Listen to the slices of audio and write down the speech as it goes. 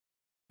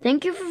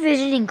Thank you for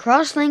visiting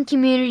Crosslink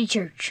Community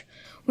Church.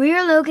 We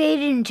are located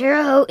in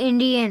Terre Haute,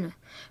 Indiana.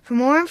 For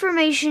more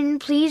information,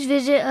 please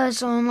visit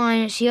us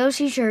online at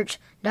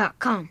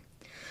cocchurch.com.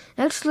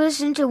 Let's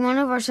listen to one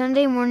of our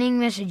Sunday morning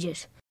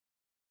messages.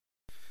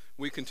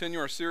 We continue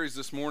our series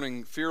this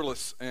morning,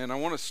 Fearless, and I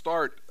want to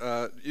start,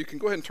 you can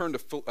go ahead and turn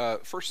to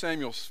 1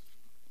 Samuel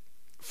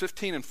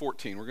 15 and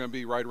 14. We're going to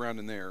be right around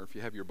in there. If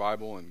you have your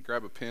Bible and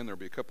grab a pen, there'll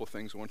be a couple of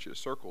things I want you to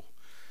circle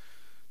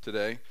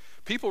today.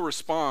 People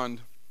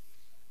respond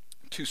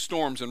to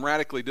storms in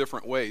radically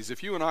different ways.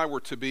 If you and I were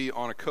to be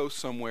on a coast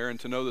somewhere and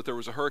to know that there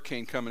was a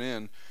hurricane coming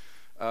in,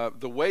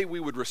 the way we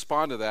would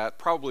respond to that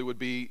probably would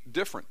be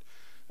different.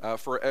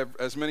 For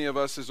as many of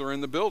us as are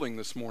in the building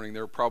this morning,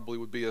 there probably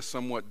would be a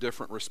somewhat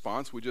different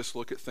response. We just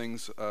look at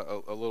things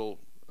a little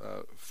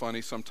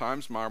funny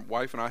sometimes. My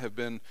wife and I have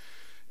been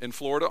in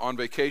Florida on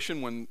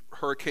vacation when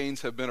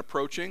hurricanes have been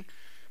approaching,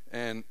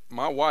 and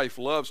my wife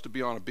loves to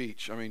be on a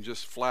beach. I mean,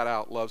 just flat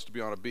out loves to be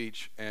on a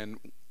beach. And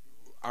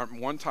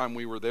one time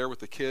we were there with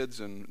the kids,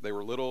 and they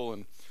were little,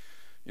 and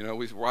we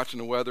were watching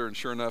the weather, and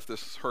sure enough,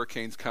 this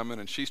hurricane's coming,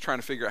 and she's trying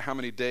to figure out how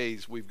many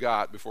days we've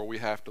got before we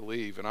have to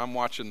leave. And I'm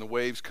watching the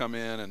waves come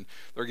in, and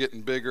they're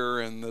getting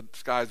bigger, and the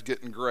sky's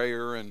getting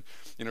grayer, and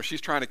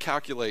she's trying to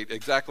calculate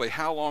exactly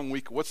how long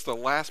what's the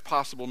last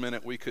possible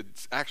minute we could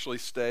actually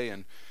stay,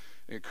 and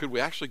could we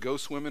actually go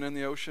swimming in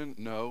the ocean?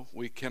 No,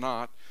 we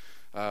cannot.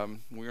 We're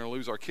going to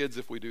lose our kids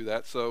if we do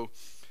that. So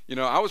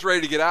I was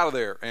ready to get out of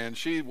there, and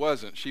she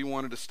wasn't. She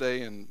wanted to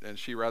stay, and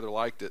she rather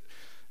liked it.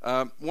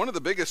 One of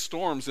the biggest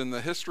storms in the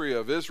history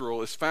of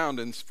Israel is found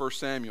in 1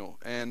 Samuel.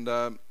 And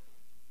the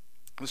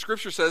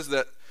scripture says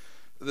that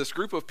this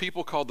group of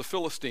people called the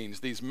Philistines,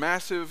 these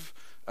massive,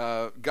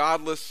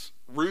 godless,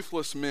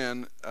 ruthless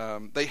men,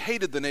 they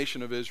hated the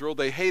nation of Israel.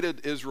 They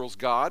hated Israel's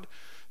God.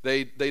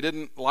 They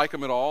didn't like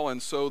him at all.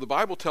 And so the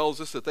Bible tells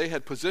us that they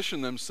had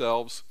positioned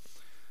themselves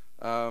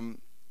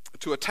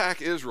to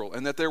attack Israel,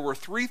 and that there were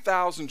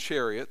 3,000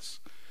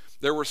 chariots,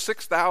 there were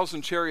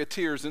 6,000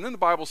 charioteers, and then the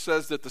Bible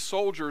says that the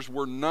soldiers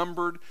were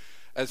numbered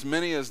as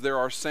many as there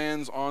are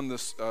sands on the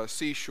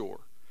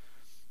seashore.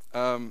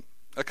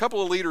 A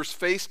couple of leaders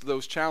faced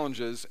those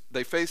challenges.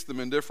 They faced them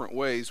in different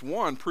ways.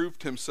 One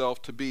proved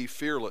himself to be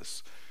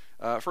fearless.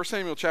 1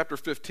 Samuel chapter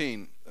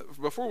 15.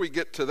 Before we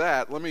get to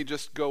that, let me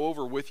just go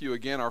over with you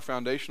again our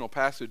foundational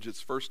passage.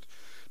 It's 2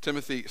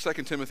 Timothy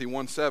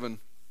 1:7.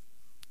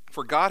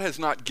 For God has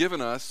not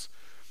given us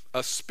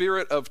a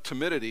spirit of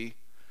timidity,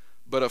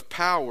 but of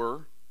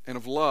power and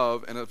of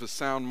love and of a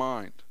sound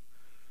mind.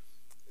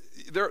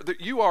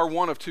 You are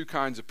one of two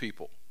kinds of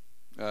people.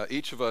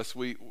 Each of us,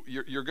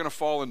 you're going to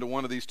fall into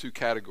one of these two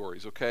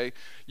categories, okay?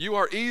 You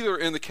are either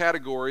in the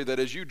category that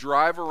as you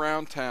drive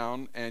around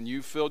town and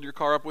you filled your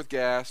car up with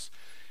gas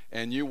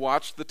and you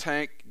watch the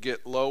tank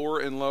get lower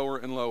and lower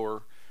and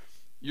lower,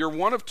 you're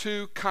one of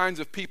two kinds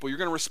of people. You're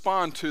going to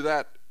respond to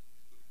that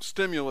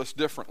stimulus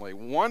differently.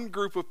 One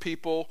group of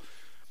people,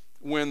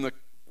 when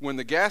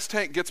the gas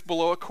tank gets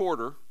below a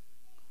quarter,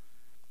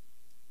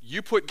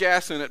 you put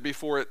gas in it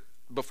before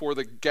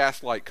the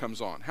gas light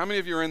comes on. How many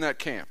of you are in that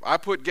camp? I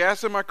put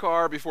gas in my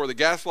car before the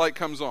gas light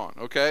comes on.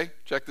 Okay?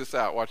 Check this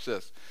out. Watch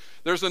this.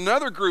 There's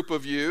another group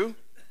of you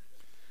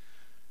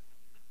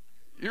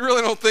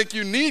really don't think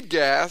you need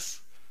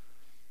gas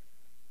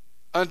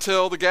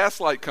until the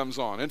gas light comes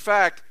on. In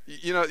fact,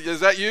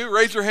 is that you?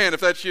 Raise your hand if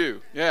that's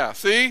you. Yeah,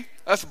 see?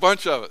 That's a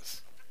bunch of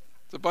us.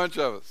 It's a bunch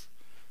of us.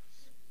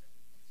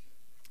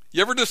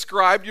 You ever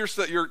described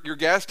your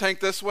gas tank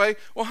this way?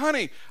 Well,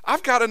 honey,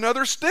 I've got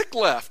another stick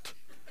left.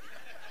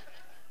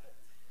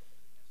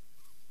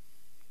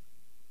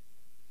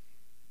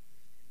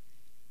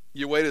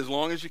 You wait as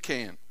long as you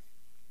can.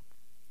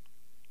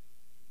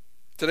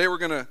 Today we're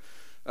going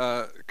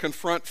to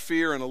confront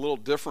fear in a little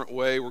different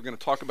way. We're going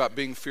to talk about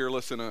being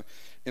fearless in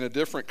a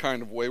different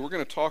kind of way. We're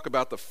going to talk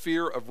about the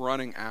fear of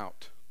running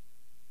out,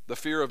 the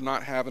fear of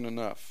not having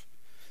enough,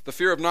 the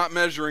fear of not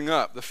measuring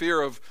up, the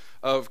fear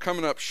of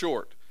coming up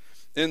short.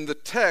 In the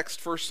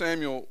text, 1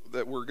 Samuel,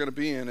 that we're going to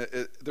be in,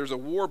 there's a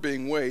war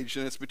being waged,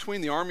 and it's between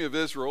the army of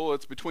Israel,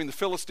 it's between the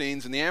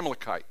Philistines and the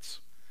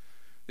Amalekites.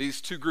 These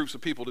two groups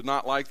of people did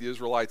not like the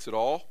Israelites at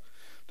all,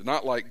 did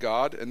not like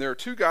God, and there are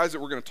two guys that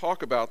we're going to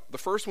talk about. The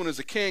first one is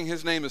a king.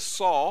 His name is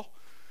Saul.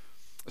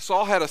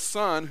 Saul had a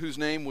son whose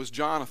name was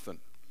Jonathan.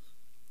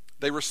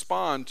 They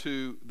respond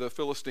to the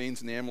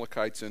Philistines and the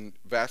Amalekites in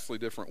vastly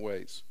different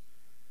ways.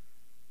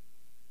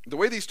 The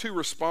way these two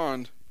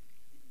respond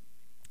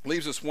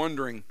leaves us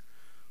wondering,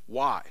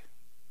 why?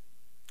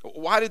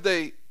 Why did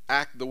they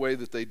act the way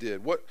that they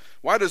did?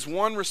 Why does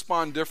one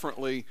respond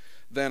differently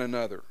than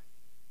another?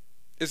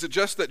 Is it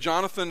just that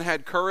Jonathan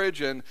had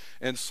courage and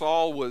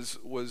Saul was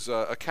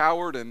a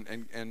coward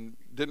and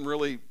didn't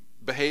really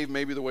behave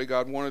maybe the way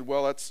God wanted?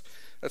 Well, that's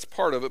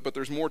part of it, but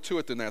there's more to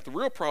it than that. The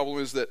real problem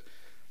is that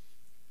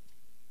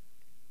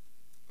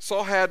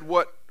Saul had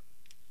what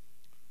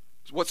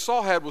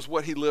Saul had was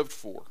what he lived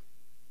for.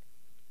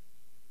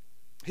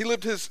 He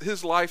lived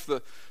his life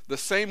the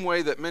same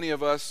way that many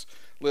of us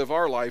live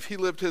our life. He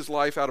lived his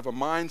life out of a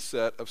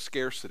mindset of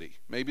scarcity.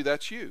 Maybe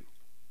that's you.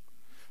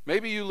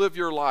 Maybe you live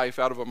your life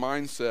out of a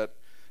mindset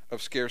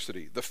of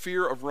scarcity, the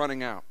fear of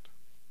running out,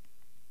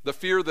 the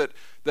fear that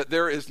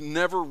there is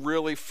never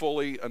really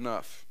fully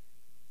enough.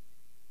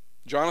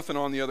 Jonathan,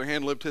 on the other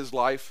hand, lived his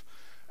life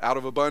out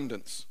of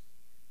abundance,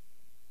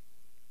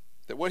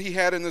 that what he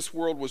had in this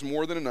world was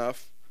more than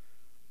enough,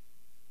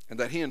 and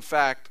that he, in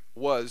fact,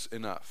 was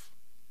enough.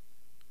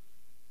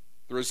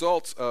 The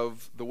results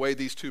of the way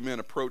these two men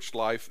approached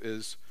life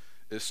is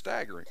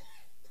staggering.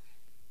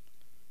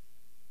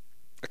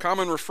 A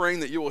common refrain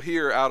that you will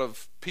hear out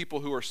of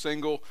people who are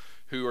single,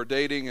 who are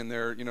dating, and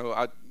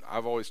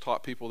I've always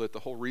taught people that the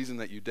whole reason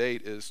that you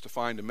date is to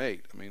find a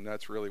mate. I mean,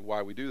 that's really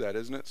why we do that,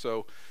 isn't it?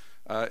 So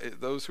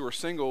those who are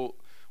single,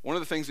 one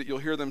of the things that you'll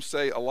hear them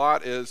say a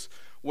lot is,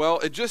 well,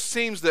 it just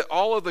seems that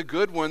all of the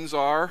good ones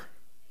are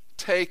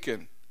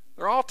taken.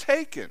 They're all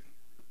taken.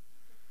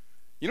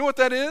 You know what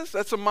that is?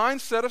 That's a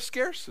mindset of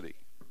scarcity.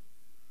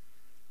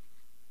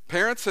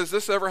 Parents, has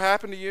this ever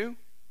happened to you?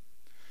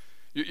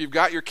 You've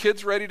got your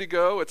kids ready to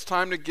go. It's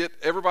time to get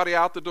everybody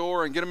out the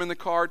door and get them in the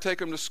car, take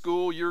them to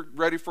school. You're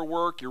ready for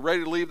work. You're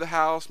ready to leave the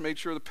house, make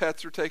sure the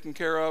pets are taken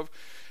care of.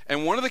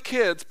 And one of the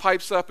kids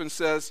pipes up and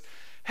says,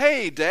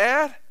 "Hey,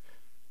 Dad,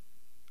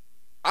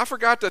 I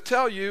forgot to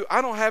tell you, I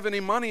don't have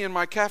any money in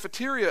my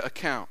cafeteria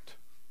account."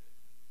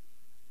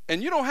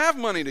 And you don't have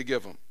money to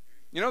give them.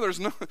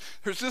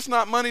 There's just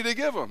not money to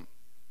give them.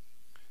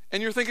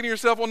 And you're thinking to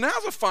yourself, well,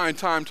 now's a fine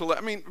time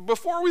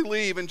before we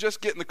leave and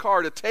just get in the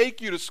car to take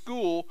you to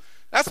school,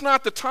 that's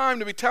not the time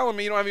to be telling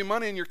me you don't have any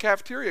money in your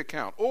cafeteria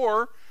account.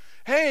 Or,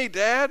 hey,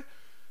 Dad,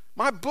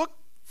 my book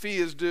fee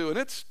is due and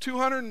it's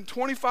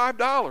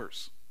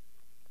 $225.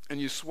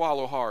 And you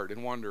swallow hard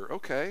and wonder,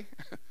 okay,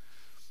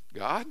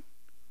 God?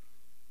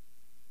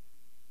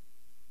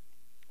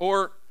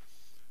 Or,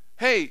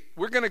 hey,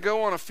 we're going to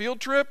go on a field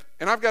trip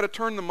and I've got to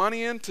turn the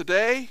money in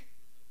today.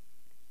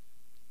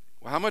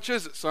 Well, how much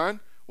is it, son?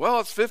 Well,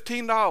 it's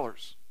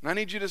 $15. And I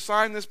need you to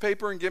sign this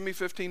paper and give me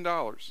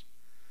 $15.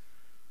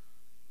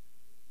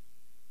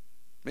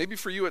 Maybe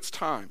for you it's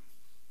time.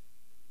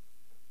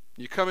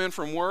 You come in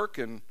from work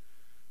and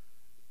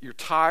you're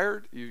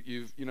tired.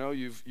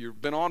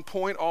 You've been on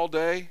point all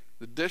day.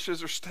 The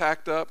dishes are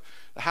stacked up.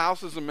 The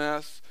house is a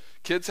mess.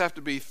 Kids have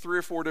to be 3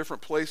 or 4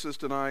 different places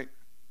tonight.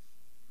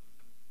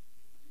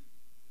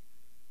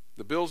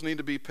 The bills need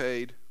to be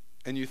paid.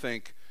 And you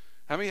think,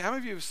 how many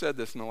of you have said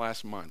this in the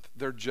last month?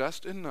 There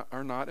just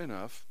are not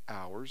enough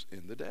hours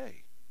in the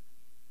day.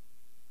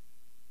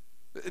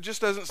 It just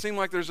doesn't seem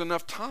like there's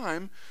enough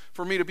time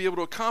for me to be able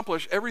to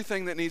accomplish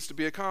everything that needs to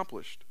be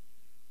accomplished.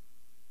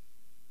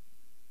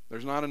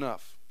 There's not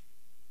enough.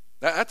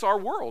 That's our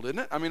world, isn't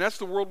it? I mean, that's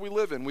the world we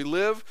live in. We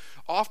live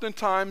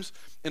oftentimes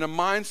in a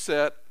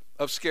mindset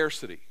of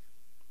scarcity.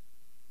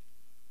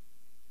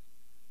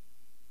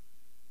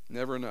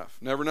 Never enough.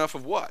 Never enough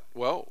of what?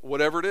 Well,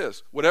 whatever it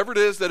is. Whatever it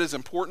is that is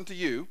important to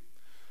you,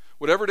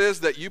 whatever it is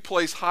that you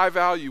place high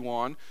value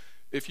on,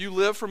 if you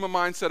live from a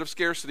mindset of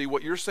scarcity,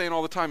 what you're saying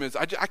all the time is,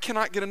 I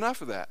cannot get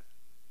enough of that.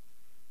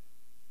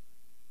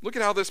 Look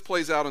at how this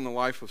plays out in the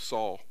life of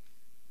Saul.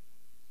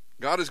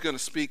 God is going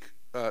to speak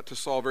to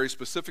Saul very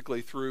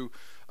specifically through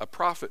a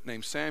prophet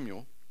named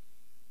Samuel.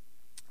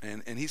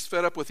 And he's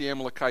fed up with the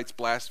Amalekites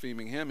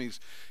blaspheming him.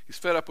 He's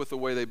fed up with the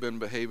way they've been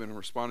behaving and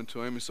responding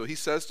to him. And so he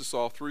says to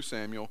Saul through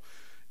Samuel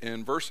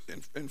in 1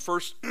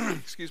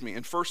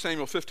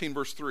 Samuel 15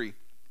 verse 3,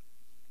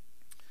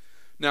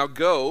 "Now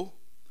go,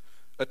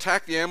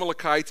 attack the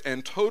Amalekites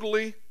and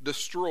totally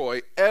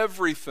destroy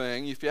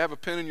everything." If you have a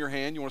pen in your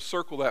hand, you want to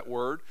circle that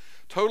word.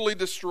 Totally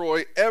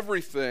destroy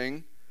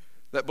everything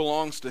that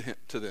belongs to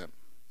them.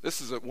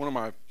 This is one of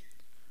my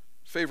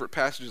favorite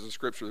passages of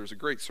Scripture. There's a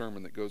great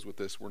sermon that goes with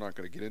this we're not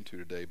going to get into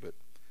today, but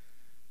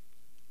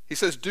he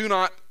says, do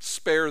not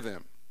spare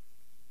them.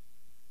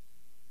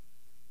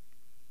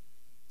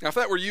 Now, if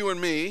that were you and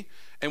me,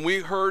 and we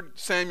heard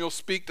Samuel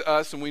speak to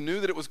us, and we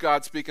knew that it was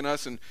God speaking to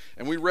us, and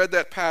we read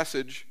that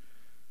passage,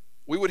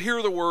 we would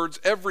hear the words,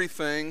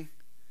 everything,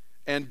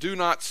 and do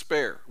not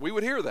spare. We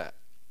would hear that.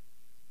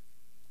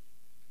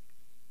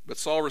 But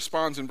Saul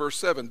responds in verse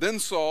 7, "Then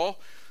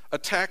Saul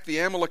attacked the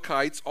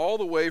Amalekites all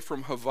the way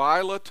from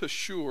Havilah to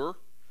Shur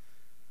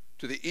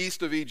to the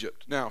east of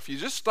Egypt." Now, if you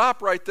just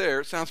stop right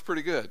there, it sounds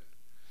pretty good.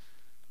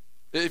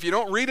 If you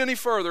don't read any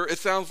further, it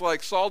sounds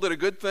like Saul did a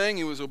good thing,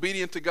 he was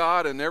obedient to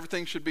God, and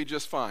everything should be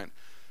just fine.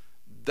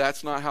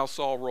 That's not how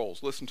Saul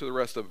rolls. Listen to the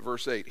rest of it,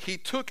 verse 8. "He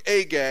took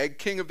Agag,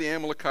 king of the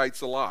Amalekites,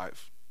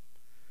 alive,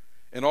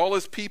 and all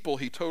his people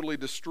he totally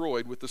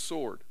destroyed with the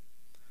sword.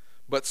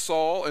 But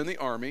Saul and the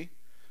army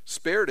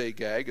spared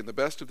Agag and the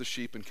best of the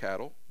sheep and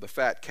cattle, the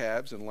fat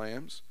calves and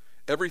lambs,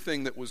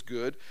 everything that was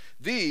good.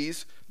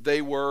 These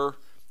they were,"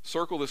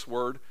 circle this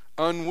word,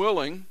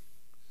 "unwilling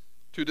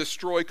to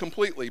destroy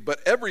completely. But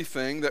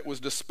everything that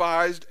was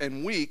despised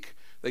and weak,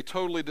 they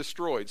totally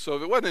destroyed." So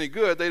if it wasn't any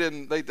good,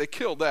 they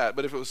killed that.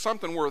 But if it was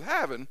something worth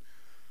having,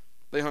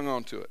 they hung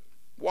on to it.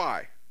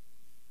 Why?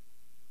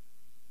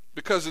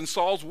 Because in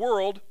Saul's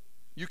world,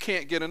 you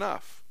can't get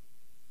enough.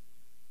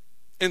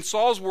 In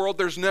Saul's world,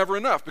 there's never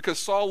enough, because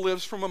Saul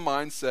lives from a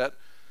mindset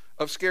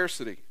of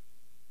scarcity.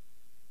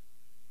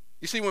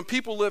 You see, when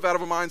people live out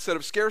of a mindset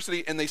of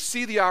scarcity and they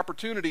see the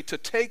opportunity to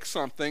take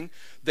something,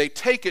 they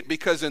take it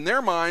because in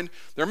their mind,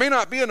 there may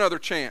not be another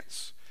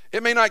chance.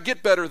 It may not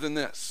get better than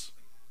this.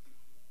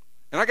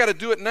 And I got to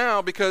do it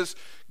now because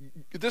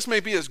this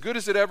may be as good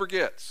as it ever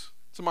gets.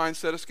 It's a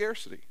mindset of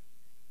scarcity.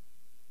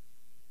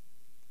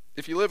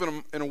 If you live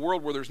in a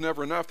world where there's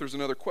never enough, there's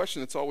another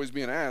question that's always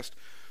being asked.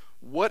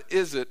 What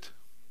is it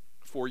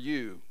for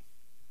you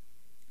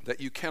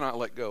that you cannot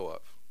let go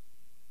of?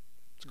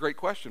 It's a great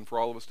question for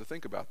all of us to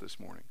think about this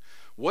morning.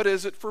 What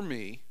is it for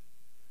me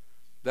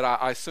that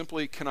I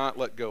simply cannot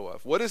let go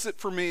of? What is it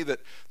for me that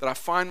I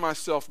find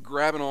myself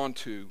grabbing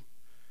onto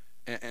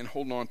and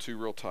holding on to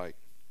real tight?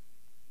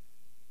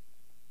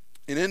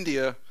 In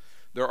India,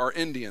 there are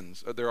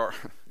Indians. Of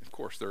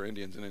course, there are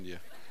Indians in India.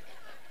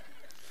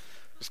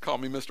 Just call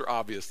me Mr.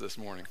 Obvious this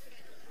morning.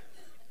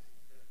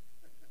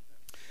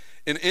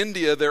 In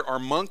India, there are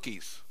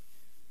monkeys.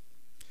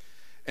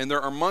 And there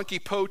are monkey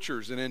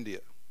poachers in India.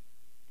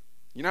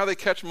 You know how they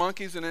catch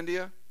monkeys in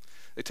India?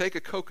 They take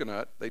a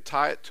coconut, they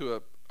tie it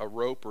to a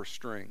rope or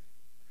string.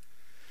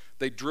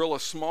 They drill a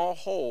small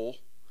hole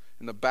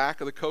in the back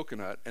of the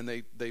coconut, and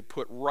they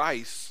put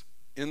rice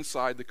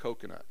inside the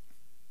coconut.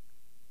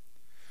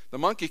 The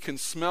monkey can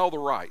smell the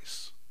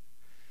rice.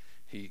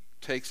 He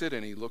takes it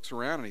and he looks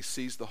around and he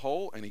sees the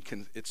hole, and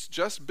it's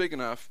just big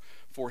enough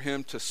for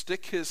him to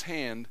stick his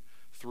hand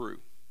through.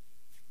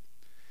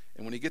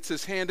 And when he gets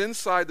his hand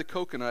inside the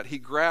coconut, he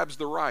grabs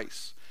the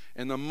rice.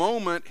 And the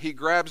moment he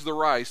grabs the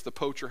rice, the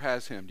poacher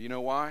has him. Do you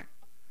know why?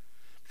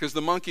 Because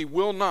the monkey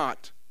will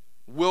not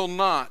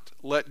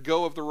let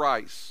go of the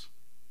rice.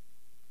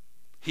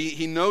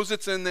 He knows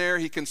it's in there.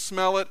 He can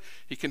smell it.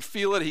 He can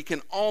feel it. He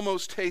can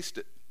almost taste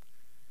it.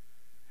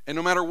 And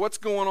no matter what's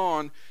going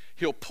on,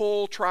 he'll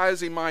pull, try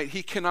as he might.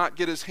 He cannot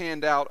get his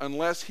hand out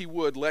unless he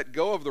would let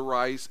go of the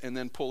rice and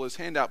then pull his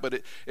hand out.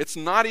 But it's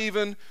not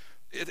even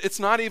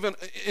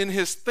in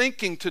his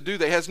thinking to do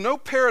that. He has no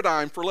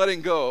paradigm for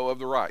letting go of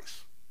the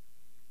rice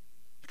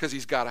because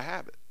he's got to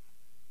have it.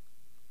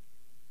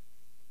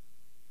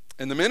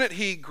 And the minute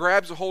he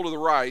grabs a hold of the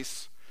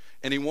rice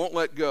and he won't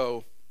let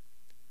go,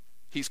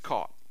 he's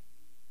caught.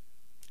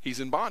 He's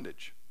in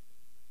bondage.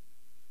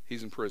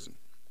 He's in prison.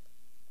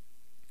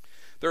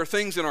 There are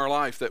things in our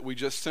life that we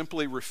just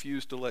simply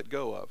refuse to let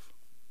go of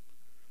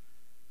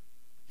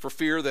for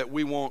fear that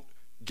we won't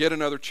get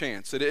another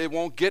chance, that it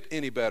won't get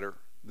any better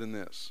than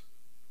this.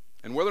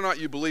 And whether or not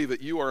you believe it,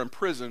 you are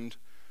imprisoned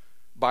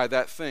by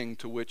that thing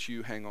to which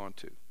you hang on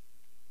to.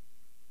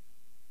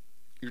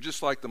 You're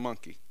just like the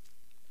monkey.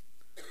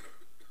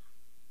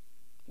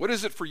 What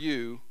is it for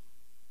you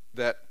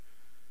that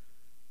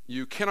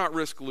you cannot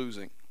risk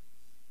losing?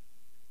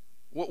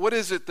 What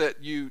is it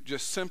that you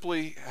just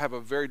simply have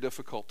a very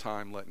difficult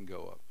time letting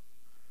go of?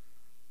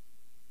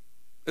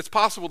 It's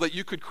possible that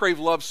you could crave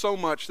love so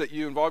much that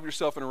you involve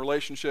yourself in a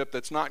relationship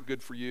that's not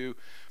good for you,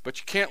 but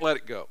you can't let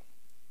it go.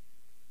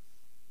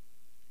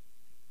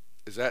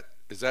 Is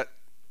that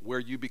where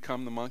you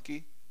become the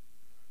monkey?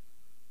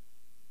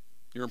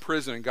 You're in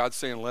prison and God's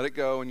saying, let it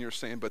go, and you're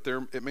saying, but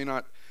it may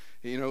not,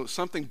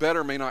 something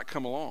better may not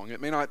come along. It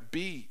may not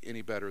be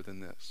any better than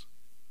this.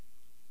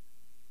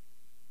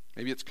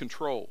 Maybe it's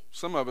control.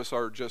 Some of us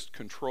are just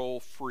control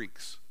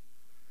freaks.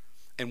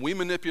 And we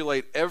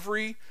manipulate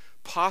every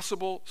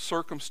possible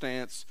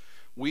circumstance.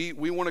 We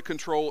want to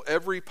control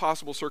every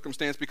possible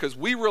circumstance because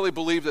we really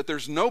believe that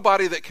there's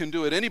nobody that can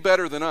do it any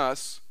better than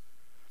us.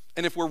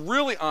 And if we're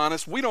really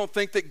honest, we don't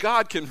think that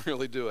God can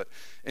really do it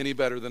any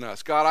better than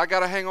us. God, I got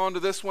to hang on to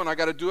this one. I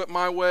got to do it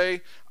my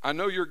way. I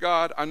know you're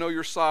God. I know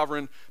you're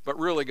sovereign. But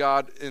really,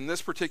 God, in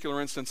this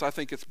particular instance, I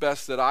think it's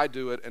best that I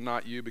do it and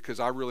not you because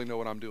I really know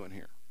what I'm doing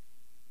here.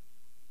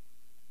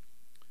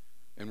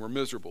 And we're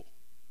miserable.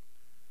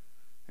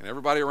 And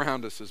everybody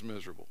around us is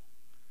miserable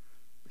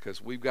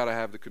because we've got to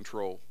have the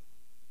control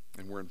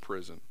and we're in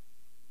prison.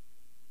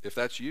 If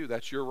that's you,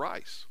 that's your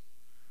rice.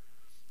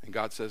 And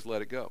God says,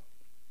 let it go.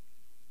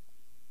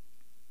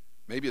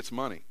 Maybe it's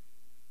money.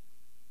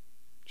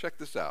 Check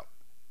this out.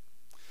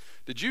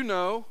 Did you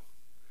know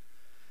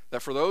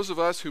that for those of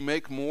us who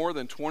make more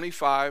than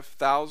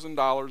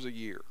 $25,000 a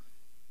year,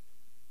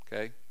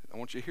 okay, I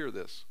want you to hear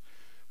this.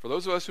 For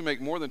those of us who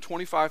make more than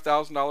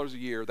 $25,000 a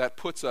year, that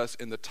puts us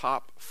in the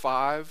top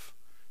 5%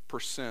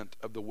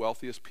 of the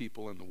wealthiest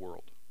people in the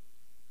world.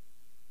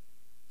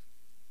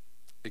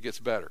 It gets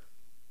better.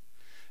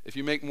 If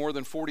you make more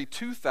than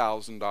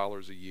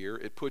 $42,000 a year,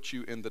 it puts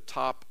you in the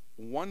top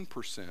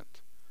 1%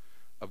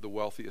 of the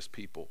wealthiest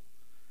people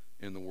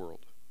in the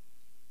world.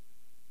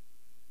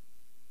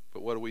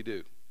 But what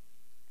do?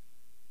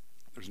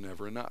 There's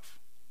never enough.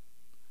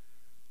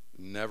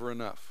 Never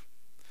enough.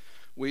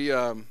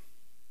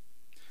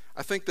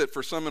 I think that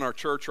for some in our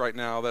church right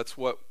now, that's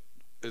what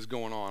is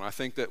going on. I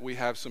think that we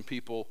have some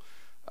people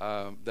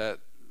that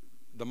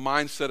the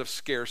mindset of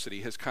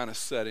scarcity has kind of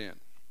set in.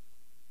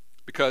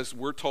 Because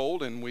we're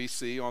told and we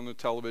see on the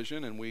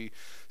television and we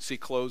see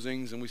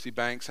closings and we see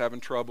banks having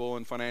trouble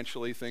and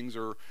financially things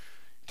are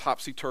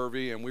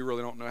topsy-turvy and we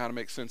really don't know how to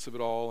make sense of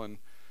it all. And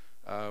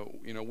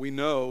We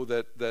know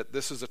that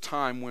this is a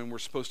time when we're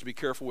supposed to be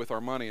careful with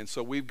our money, and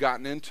so we've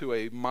gotten into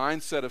a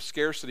mindset of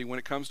scarcity when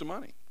it comes to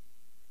money.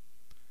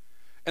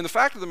 And the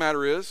fact of the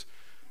matter is,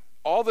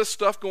 all this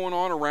stuff going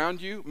on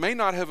around you may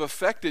not have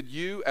affected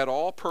you at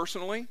all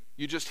personally.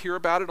 You just hear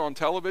about it on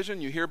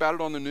television, you hear about it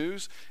on the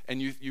news,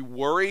 and you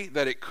worry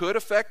that it could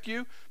affect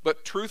you,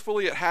 but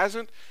truthfully it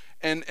hasn't.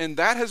 And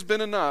that has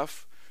been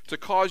enough to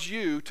cause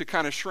you to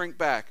kind of shrink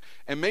back.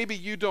 And maybe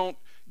you don't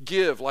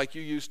give like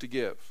you used to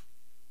give.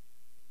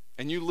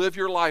 And you live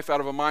your life out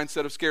of a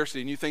mindset of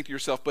scarcity, and you think to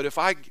yourself, but if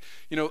I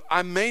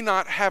may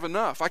not have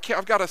enough.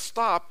 I've got to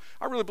stop.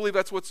 I really believe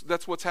that's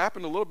what's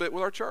happened a little bit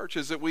with our church,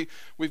 is that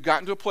we've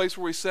gotten to a place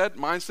where we said,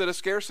 mindset of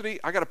scarcity,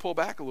 I got to pull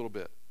back a little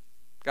bit.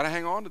 Got to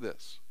hang on to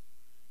this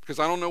because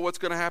I don't know what's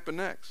going to happen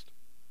next.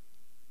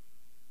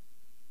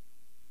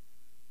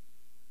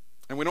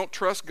 And we don't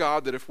trust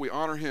God that if we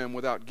honor him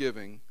with our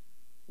giving,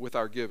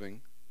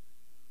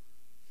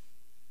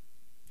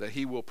 that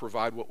he will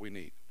provide what we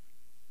need.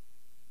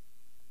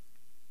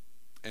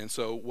 And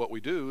so what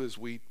we do is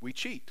we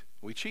cheat.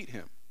 We cheat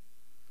him.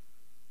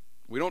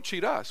 We don't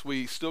cheat us.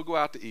 We still go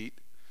out to eat.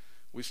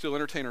 We still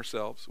entertain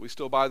ourselves. We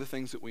still buy the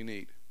things that we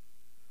need.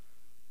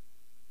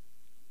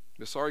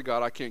 But sorry,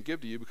 God, I can't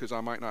give to you because I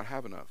might not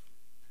have enough.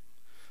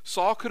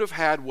 Saul could have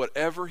had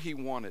whatever he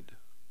wanted.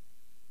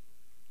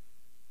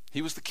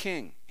 He was the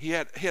king. He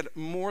had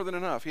more than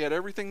enough. He had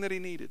everything that he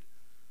needed.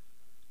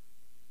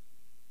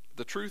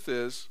 The truth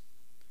is,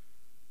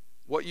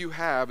 what you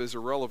have is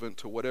irrelevant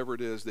to whatever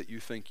it is that you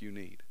think you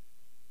need.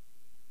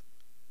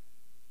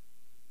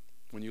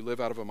 When you live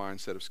out of a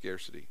mindset of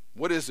scarcity,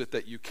 what is it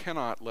that you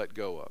cannot let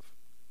go of?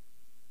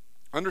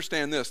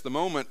 Understand this: the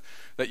moment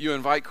that you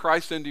invite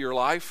Christ into your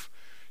life,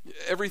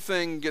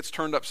 everything gets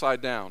turned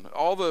upside down.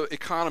 All the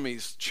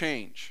economies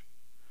change.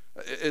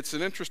 It's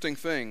an interesting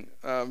thing.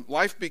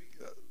 Life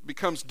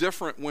becomes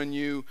different when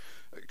you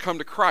come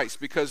to Christ,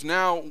 because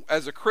now,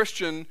 as a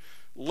Christian,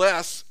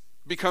 less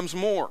becomes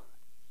more.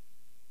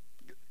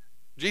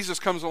 Jesus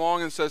comes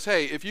along and says,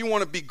 hey, if you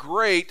want to be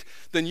great,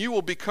 then you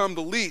will become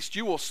the least.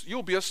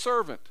 You'll be a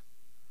servant.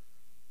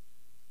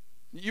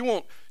 You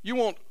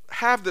won't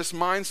have this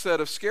mindset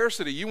of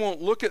scarcity. You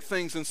won't look at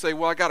things and say,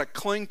 well, I got to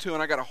cling to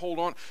and I got to hold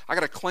on. I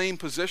got to claim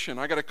position.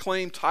 I got to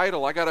claim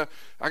title. I got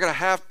to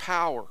have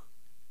power.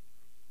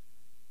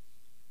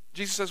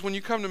 Jesus says, when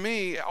you come to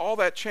me, all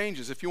that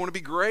changes. If you want to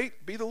be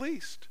great, be the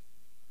least.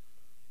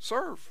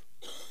 Serve.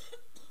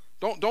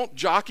 Don't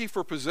jockey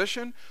for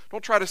position.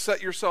 Don't try to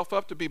set yourself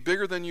up to be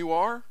bigger than you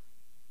are.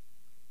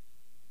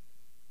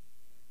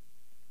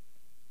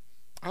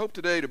 I hope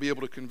today to be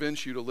able to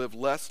convince you to live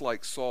less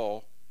like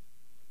Saul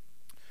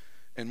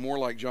and more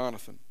like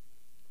Jonathan.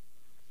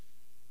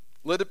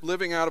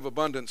 Living out of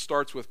abundance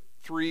starts with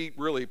three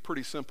really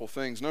pretty simple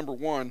things. Number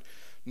one,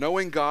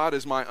 knowing God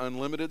is my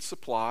unlimited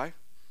supply.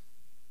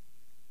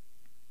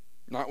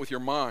 Not with your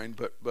mind,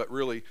 but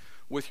really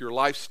with your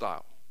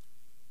lifestyle.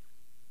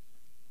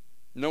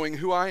 Knowing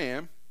who I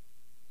am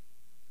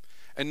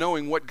and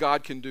knowing what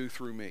God can do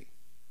through me.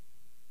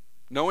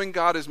 Knowing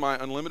God is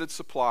my unlimited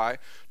supply,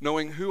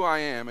 knowing who I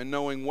am, and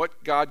knowing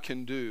what God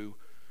can do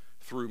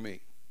through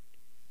me.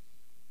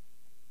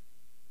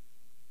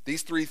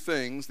 These three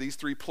things, these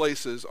three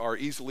places are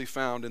easily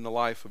found in the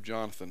life of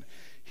Jonathan.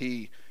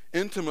 He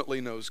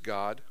intimately knows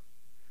God.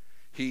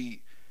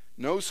 He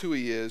knows who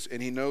he is,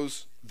 and he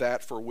knows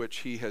that for which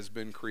he has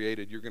been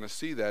created. You're going to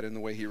see that in the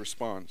way he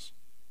responds.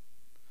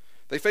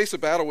 They face a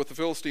battle with the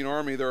Philistine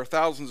army. There are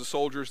thousands of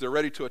soldiers. They're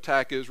ready to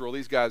attack Israel.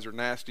 These guys are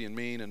nasty and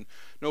mean, and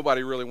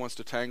nobody really wants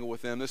to tangle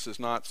with them. This is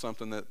not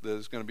something that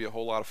is going to be a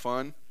whole lot of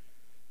fun.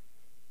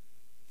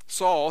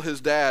 Saul,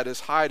 his dad,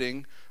 is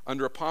hiding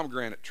under a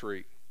pomegranate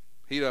tree.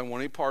 He doesn't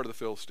want any part of the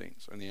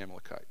Philistines and the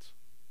Amalekites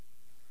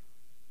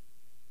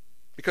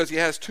because he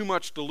has too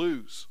much to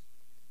lose.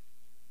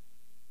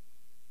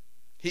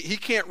 He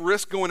can't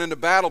risk going into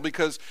battle,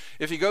 because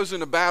if he goes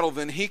into battle,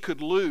 then he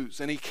could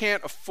lose, and he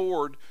can't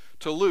afford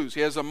to lose.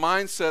 He has a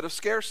mindset of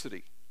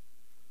scarcity.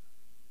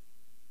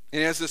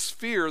 And he has this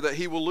fear that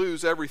he will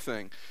lose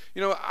everything.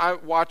 You know, I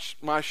watch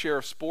my share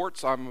of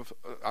sports.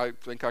 I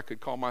think I could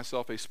call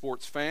myself a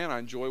sports fan. I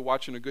enjoy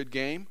watching a good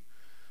game.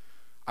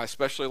 I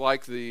especially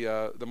like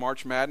the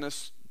March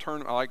Madness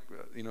tournament. I like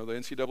the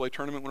NCAA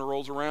tournament when it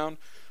rolls around.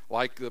 I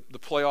like the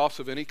playoffs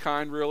of any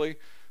kind, really.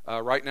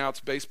 Right now it's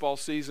baseball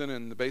season,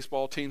 and the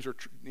baseball teams are,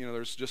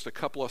 there's just a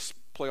couple of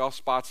playoff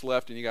spots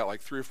left, and you got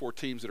like 3 or 4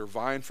 teams that are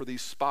vying for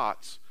these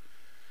spots.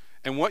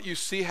 And what you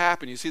see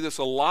happen, you see this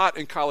a lot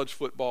in college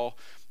football,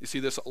 you see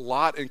this a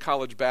lot in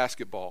college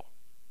basketball.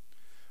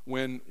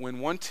 When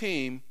one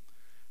team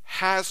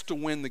has to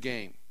win the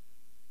game.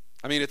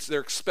 I mean, they're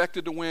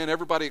expected to win,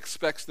 everybody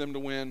expects them to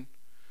win,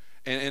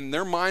 and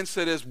their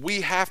mindset is,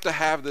 we have to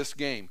have this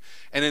game.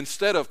 And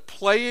instead of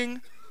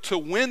playing to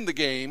win the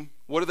game,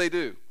 what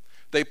do?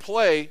 They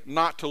play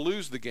not to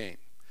lose the game.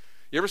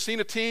 You ever seen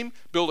a team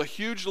build a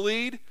huge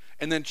lead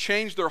and then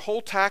change their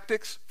whole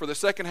tactics for the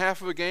second half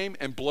of a game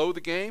and blow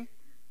the game?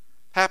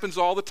 Happens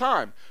all the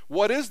time.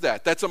 What is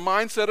that? That's a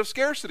mindset of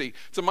scarcity.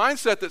 It's a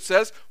mindset that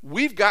says,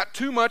 we've got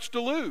too much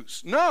to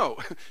lose. No,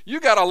 you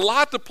got a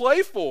lot to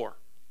play for.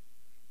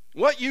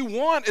 What you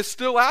want is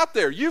still out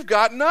there. You've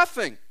got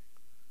nothing.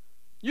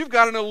 You've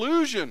got an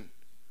illusion.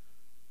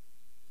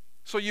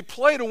 So you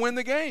play to win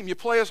the game. You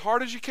play as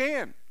hard as you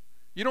can.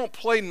 You don't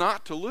play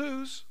not to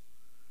lose.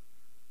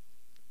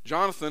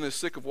 Jonathan is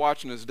sick of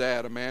watching his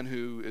dad, a man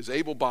who is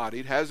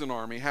able-bodied, has an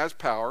army, has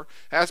power,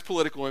 has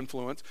political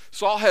influence.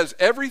 Saul has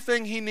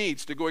everything he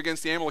needs to go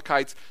against the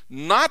Amalekites,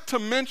 not to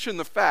mention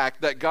the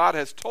fact that God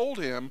has told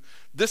him,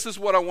 this is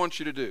what I want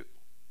you to do.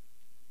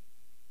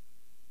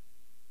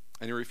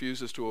 And he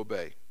refuses to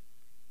obey.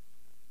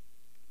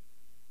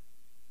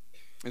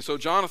 And so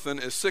Jonathan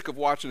is sick of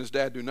watching his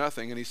dad do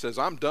nothing, and he says,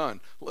 I'm done.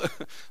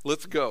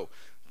 Let's go.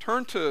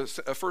 Turn to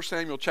 1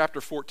 Samuel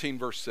chapter 14,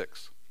 verse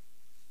 6.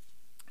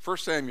 1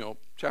 Samuel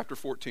chapter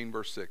 14,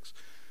 verse 6.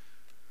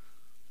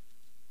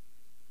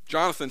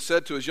 Jonathan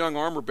said to his young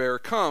armor bearer,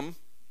 come,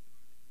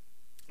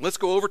 let's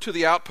go over to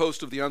the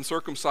outpost of the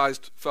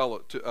uncircumcised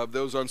fellow, of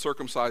those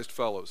uncircumcised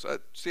fellows.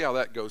 See how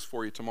that goes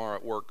for you tomorrow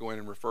at work. Go in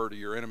and refer to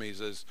your enemies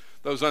as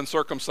those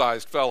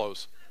uncircumcised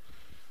fellows.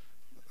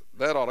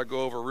 That ought to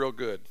go over real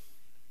good.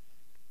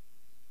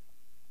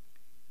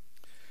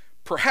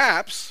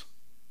 Perhaps,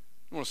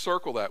 I want to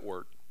circle that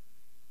word,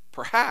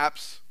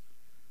 perhaps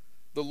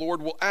the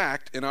Lord will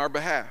act in our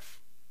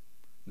behalf.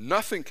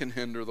 Nothing can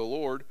hinder the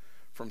Lord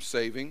from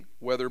saving,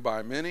 whether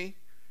by many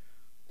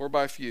or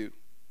by few.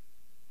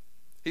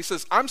 He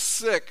says, I'm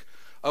sick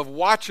of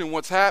watching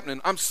what's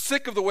happening. I'm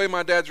sick of the way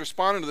my dad's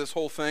responding to this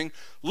whole thing.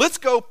 Let's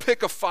go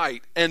pick a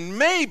fight, and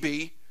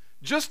maybe,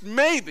 just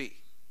maybe,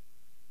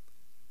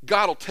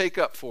 God will take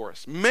up for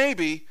us.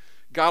 Maybe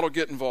God will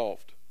get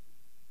involved.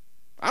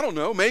 I don't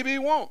know. Maybe he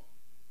won't.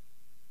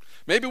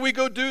 Maybe we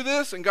go do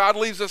this and God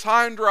leaves us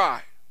high and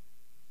dry.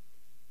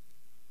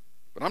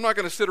 But I'm not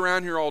going to sit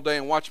around here all day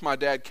and watch my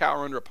dad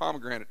cower under a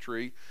pomegranate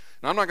tree.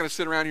 And I'm not going to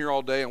sit around here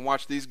all day and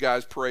watch these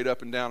guys parade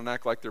up and down and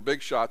act like they're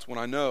big shots when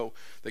I know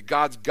that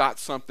God's got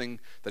something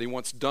that he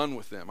wants done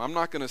with them. I'm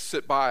not going to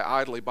sit by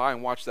idly by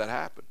and watch that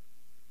happen.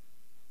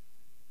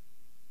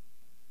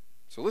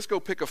 So let's go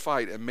pick a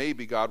fight and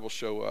maybe God will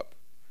show up.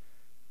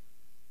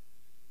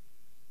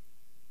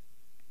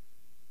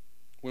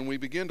 When we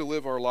begin to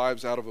live our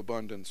lives out of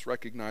abundance,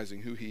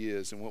 recognizing who he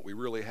is and what we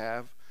really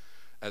have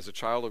as a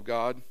child of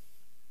God,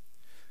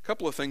 a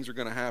couple of things are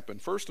going to happen.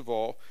 First of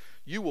all,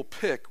 you will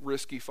pick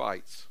risky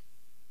fights.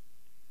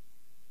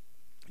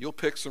 You'll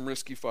pick some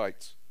risky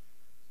fights.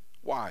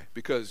 Why?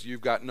 Because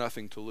you've got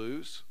nothing to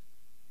lose.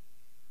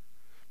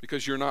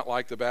 Because you're not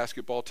like the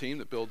basketball team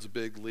that builds a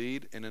big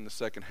lead and in the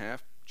second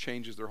half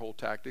changes their whole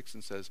tactics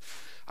and says,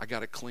 I got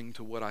to cling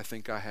to what I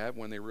think I have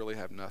when they really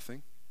have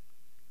nothing.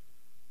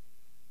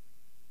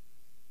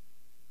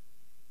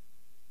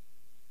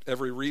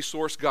 Every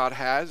resource God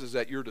has is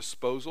at your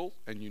disposal,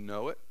 and you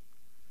know it.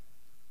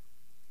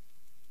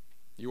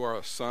 You are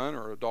a son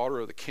or a daughter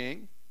of the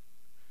King.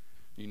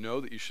 You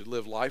know that you should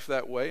live life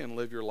that way and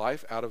live your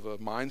life out of a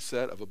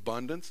mindset of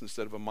abundance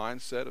instead of a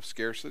mindset of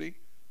scarcity.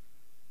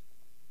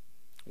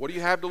 What do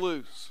you have to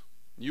lose?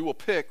 You will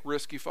pick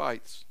risky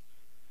fights.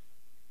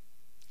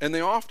 And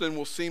they often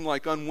will seem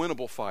like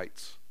unwinnable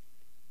fights.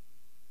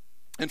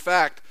 In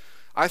fact,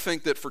 I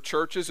think that for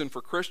churches and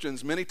for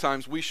Christians, many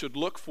times we should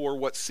look for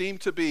what seem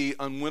to be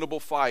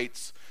unwinnable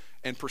fights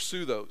and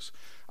pursue those.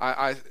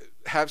 I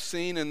have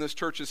seen in this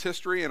church's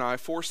history, and I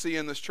foresee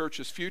in this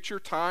church's future,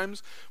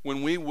 times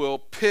when we will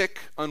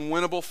pick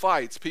unwinnable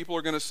fights. People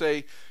are going to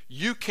say,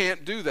 you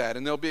can't do that,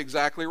 and they'll be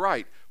exactly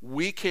right.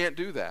 We can't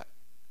do that.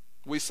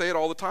 We say it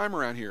all the time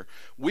around here.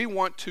 We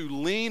want to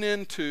lean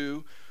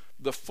into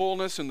the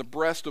fullness and the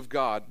breast of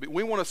God.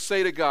 We want to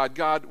say to God,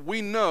 God,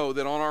 we know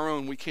that on our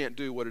own we can't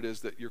do what it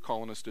is that you're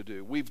calling us to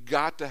do. We've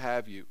got to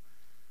have you.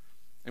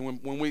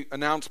 And when we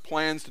announce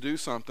plans to do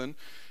something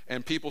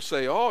and people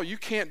say, oh, you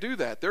can't do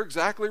that, they're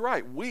exactly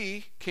right.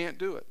 We can't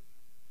do it.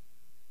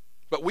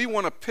 But we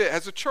want to pick,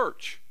 as a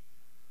church,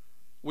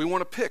 we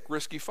want to pick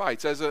risky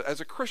fights. As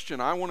a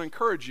Christian, I want to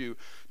encourage you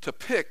to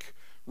pick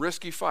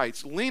risky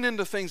fights. Lean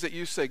into things that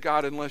you say,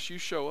 God, unless you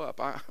show up,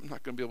 I'm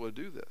not going to be able to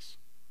do this.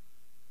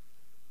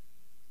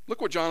 Look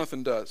what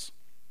Jonathan does.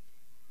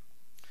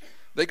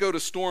 They go to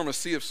storm a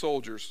sea of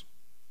soldiers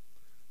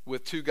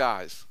with two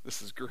guys.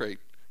 This is great.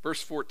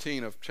 Verse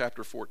 14 of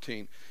chapter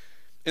 14.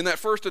 In that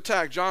first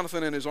attack,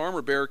 Jonathan and his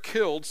armor bearer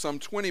killed some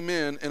 20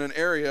 men in an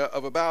area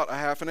of about a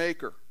half an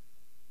acre.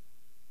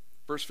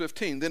 Verse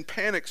 15. Then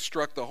panic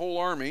struck the whole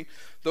army,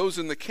 those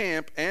in the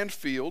camp and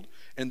field,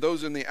 and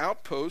those in the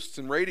outposts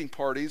and raiding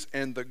parties,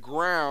 and the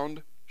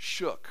ground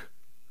shook.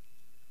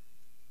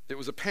 It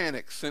was a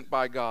panic sent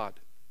by God.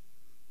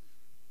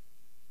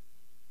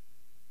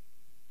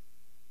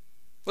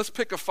 Let's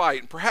pick a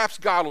fight, and perhaps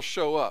God will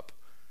show up.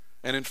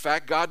 And in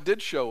fact, God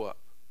did show up.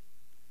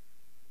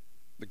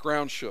 The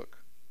ground shook.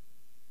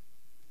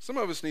 Some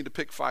of us need to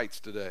pick fights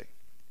today.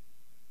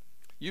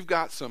 You've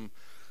got some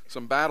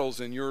battles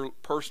in your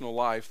personal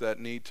life that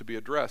need to be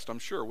addressed. I'm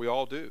sure we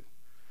all do.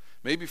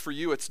 Maybe for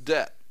you it's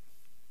debt.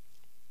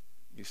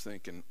 He's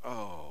thinking,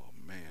 oh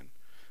man,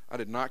 I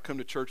did not come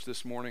to church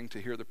this morning to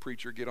hear the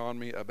preacher get on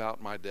me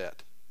about my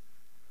debt.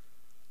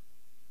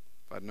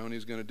 If I'd known he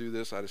was going to do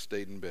this, I'd have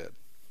stayed in bed.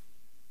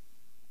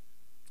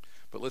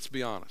 But let's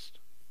be honest.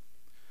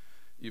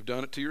 You've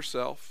done it to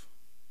yourself,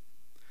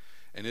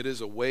 and it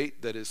is a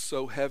weight that is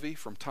so heavy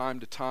from time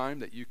to time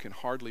that you can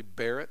hardly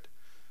bear it,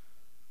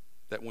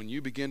 that when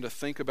you begin to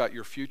think about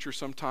your future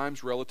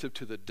sometimes relative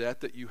to the debt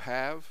that you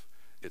have,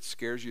 it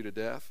scares you to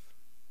death.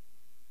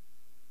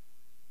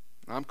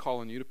 I'm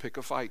calling you to pick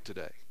a fight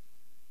today.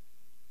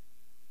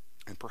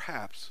 And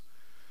perhaps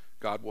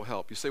God will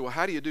help. You say, well,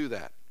 how do you do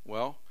that?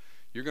 Well,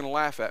 you're going to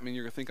laugh at me and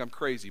you're going to think I'm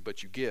crazy,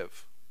 but you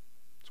give.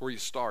 It's where you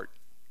start.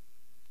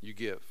 You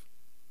give.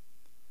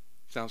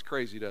 Sounds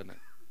crazy, doesn't it?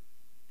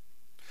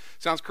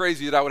 Sounds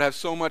crazy that I would have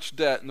so much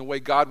debt, and the way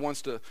God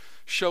wants to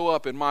show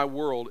up in my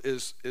world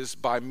is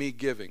by me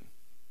giving.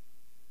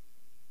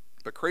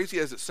 But crazy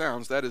as it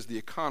sounds, that is the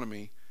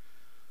economy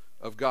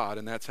of God,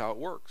 and that's how it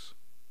works.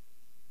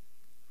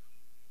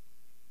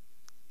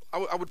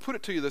 I would put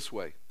it to you this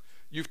way.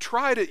 You've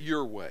tried it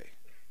your way.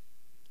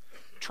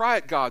 Try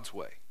it God's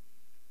way.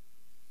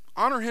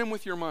 Honor Him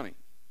with your money.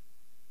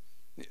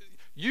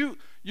 You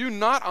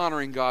not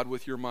honoring God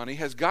with your money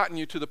has gotten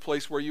you to the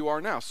place where you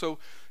are now. So,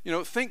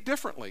 think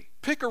differently.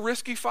 Pick a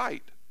risky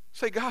fight.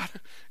 Say, God,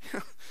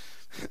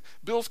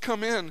 bills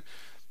come in.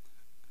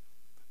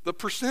 The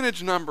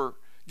percentage number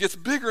gets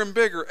bigger and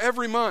bigger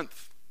every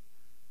month.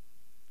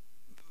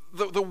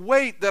 The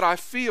weight that I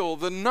feel,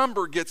 the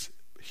number gets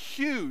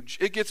huge.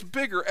 It gets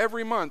bigger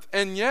every month.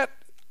 And yet,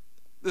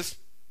 this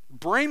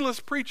brainless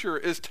preacher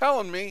is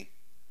telling me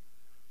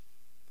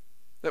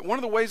that one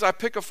of the ways I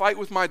pick a fight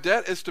with my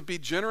debt is to be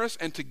generous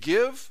and to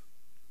give.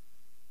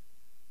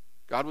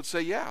 God would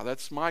say, yeah,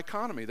 that's my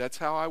economy. That's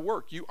how I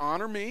work. You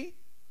honor me,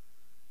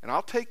 and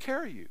I'll take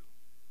care of you.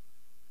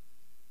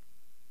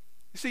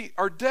 You see,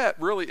 our debt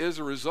really is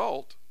a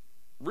result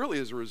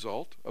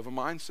of a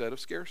mindset of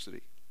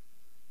scarcity.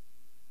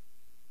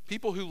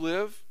 People who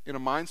live in a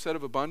mindset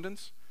of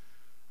abundance,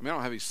 I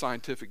don't have any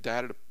scientific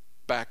data to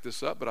back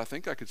this up, but I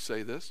think I could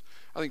say this.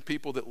 I think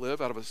people that live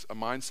out of a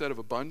mindset of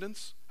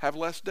abundance have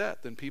less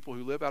debt than people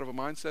who live out of a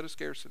mindset of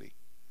scarcity.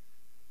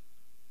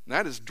 And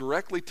that is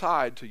directly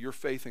tied to your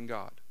faith in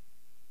God.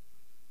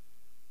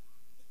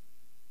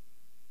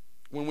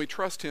 When we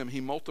trust Him, He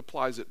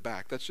multiplies it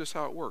back. That's just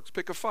how it works.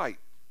 Pick a fight.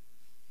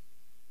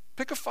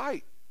 Pick a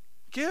fight.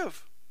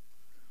 Give.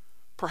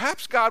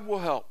 Perhaps God will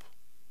help.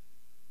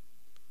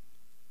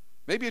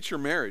 Maybe it's your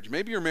marriage.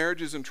 Maybe your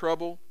marriage is in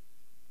trouble.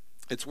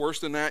 It's worse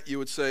than that. You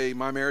would say,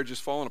 my marriage has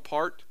fallen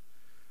apart.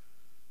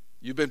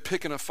 You've been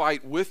picking a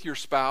fight with your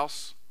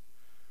spouse.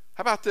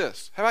 How about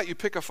this? How about you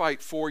pick a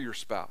fight for your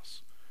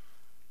spouse?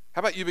 How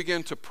about you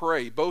begin to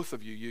pray, both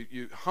of you.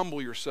 You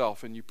humble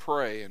yourself and you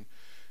pray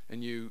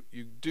and you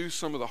do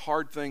some of the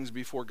hard things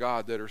before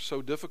God that are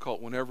so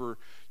difficult whenever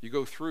you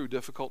go through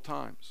difficult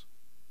times.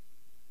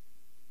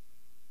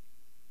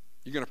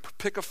 You're going to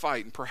pick a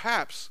fight, and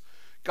perhaps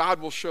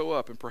God will show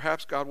up, and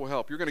perhaps God will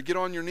help. You're going to get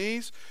on your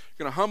knees.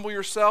 You're going to humble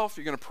yourself.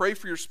 You're going to pray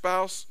for your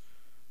spouse.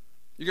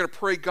 You're going to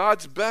pray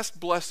God's best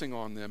blessing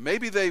on them.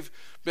 Maybe they've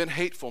been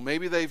hateful.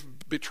 Maybe they've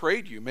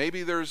betrayed you.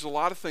 Maybe there's a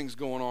lot of things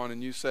going on,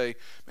 and you say,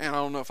 man, I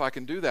don't know if I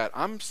can do that.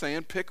 I'm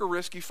saying pick a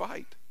risky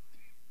fight.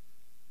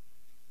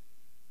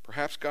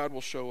 Perhaps God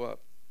will show up.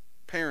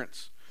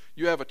 Parents,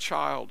 you have a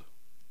child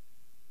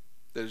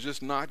that is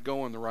just not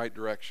going the right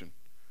direction.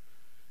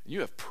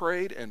 You have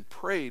prayed and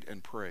prayed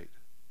and prayed.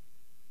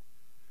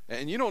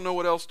 And you don't know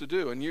what else to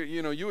do. And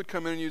you would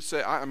come in and you'd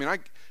say, I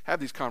have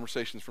these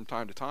conversations from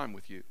time to time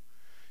with you.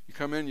 You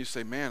come in and you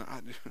say, man,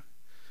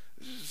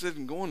 this just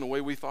isn't going the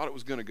way we thought it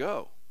was going to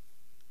go.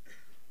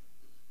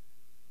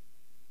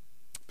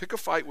 Pick a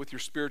fight with your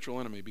spiritual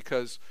enemy,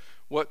 because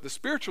what the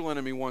spiritual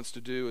enemy wants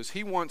to do is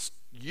he wants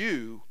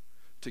you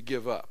to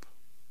give up.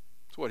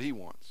 That's what he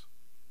wants.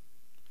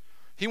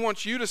 He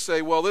wants you to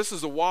say, well, this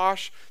is a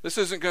wash. This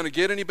isn't going to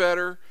get any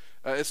better.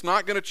 It's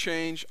not going to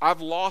change. I've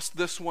lost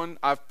this one.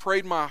 I've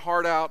prayed my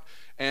heart out,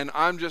 and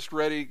I'm just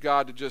ready,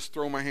 God, to just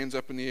throw my hands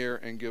up in the air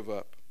and give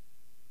up.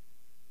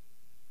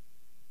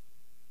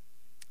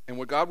 And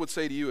what God would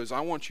say to you is,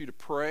 I want you to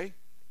pray.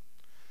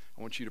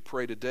 I want you to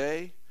pray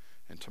today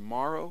and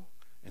tomorrow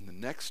and the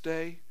next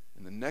day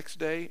and the next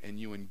day, and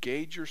you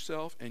engage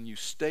yourself and you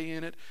stay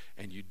in it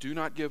and you do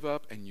not give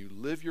up and you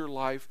live your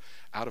life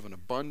out of an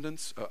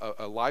abundance,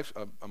 a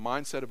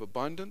mindset of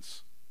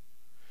abundance,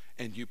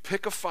 and you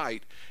pick a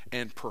fight,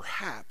 and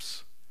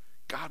perhaps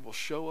God will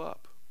show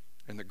up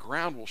and the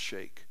ground will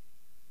shake.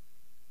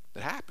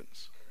 That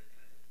happens.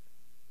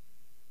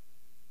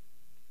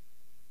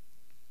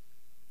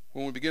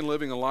 When we begin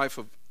living a life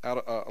out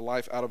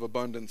of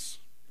abundance,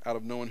 out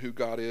of knowing who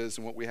God is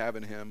and what we have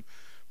in Him,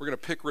 we're going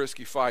to pick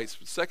risky fights.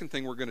 The second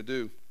thing we're going to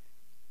do,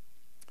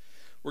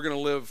 we're going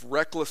to live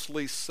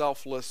recklessly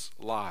selfless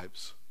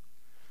lives.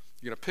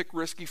 You're going to pick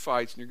risky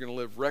fights, and you're going to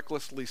live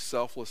recklessly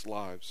selfless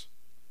lives.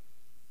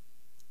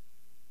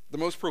 The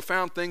most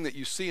profound thing that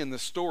you see in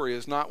this story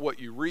is not what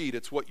you read,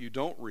 it's what you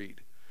don't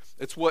read.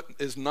 It's what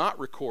is not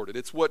recorded.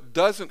 It's what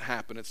doesn't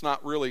happen. It's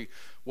not really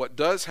what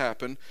does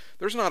happen.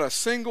 There's not a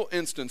single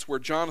instance where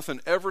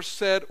Jonathan ever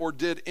said or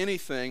did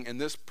anything in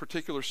this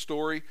particular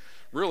story,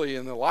 really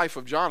in the life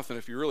of Jonathan,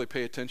 if you really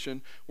pay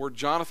attention, where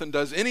Jonathan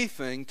does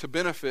anything to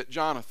benefit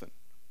Jonathan.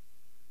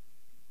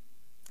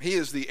 He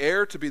is the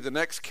heir to be the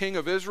next king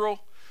of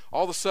Israel.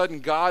 All of a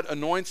sudden, God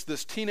anoints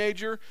this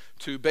teenager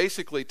to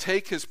basically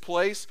take his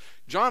place.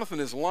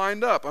 Jonathan is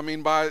lined up. I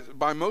mean,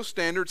 by most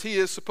standards, he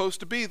is supposed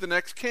to be the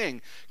next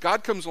king.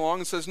 God comes along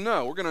and says,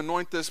 no, we're going to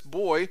anoint this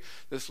boy,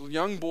 this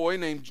young boy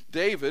named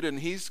David, and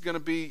he's going to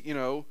be,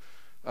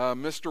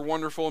 Mr.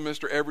 Wonderful,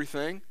 Mr.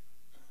 Everything.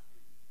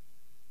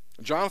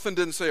 Jonathan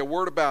didn't say a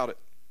word about it.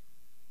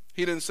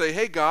 He didn't say,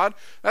 hey, God,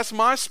 that's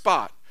my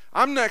spot.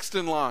 I'm next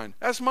in line.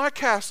 That's my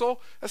castle.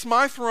 That's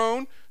my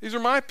throne. These are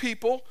my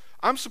people.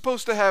 I'm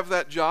supposed to have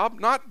that job,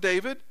 not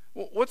David.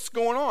 What's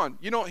going on?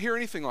 You don't hear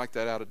anything like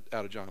that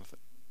out of Jonathan.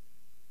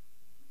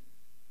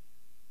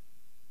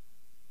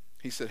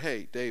 He said,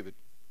 hey, David,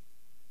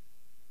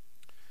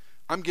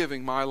 I'm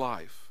giving my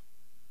life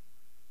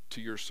to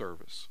your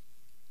service.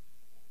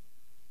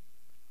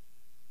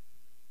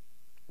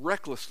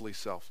 Recklessly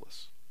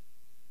selfless.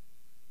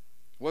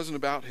 It wasn't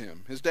about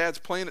him. His dad's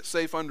playing it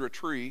safe under a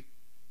tree,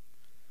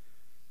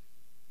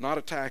 not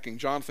attacking.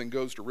 Jonathan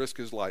goes to risk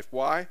his life.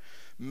 Why?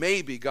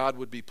 Maybe God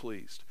would be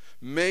pleased.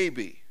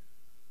 Maybe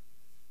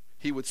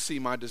he would see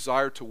my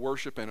desire to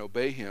worship and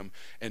obey him,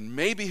 and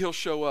maybe he'll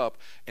show up,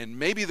 and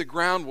maybe the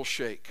ground will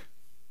shake.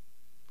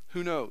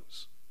 Who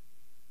knows?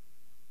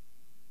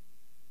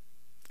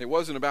 It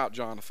wasn't about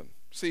Jonathan.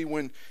 See,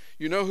 when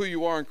you know who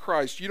you are in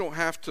Christ, you don't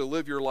have to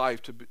live your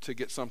life to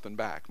get something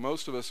back.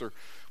 Most of us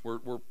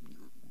we're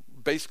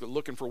basically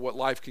looking for what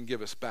life can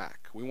give us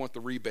back. We want the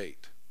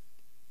rebate.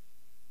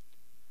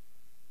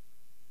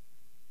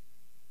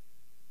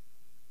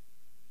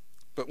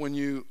 But when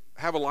you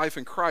have a life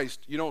in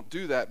Christ, you don't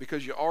do that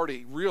because you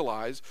already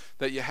realize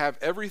that you have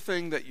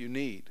everything that you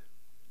need.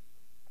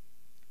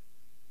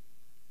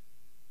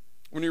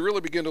 When you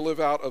really begin to live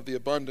out of the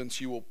abundance,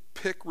 you will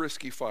pick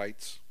risky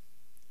fights,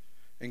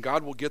 and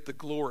God will get the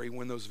glory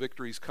when those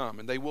victories come,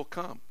 and they will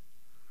come.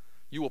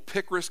 You will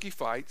pick risky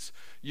fights,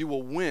 you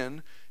will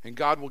win, and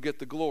God will get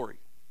the glory.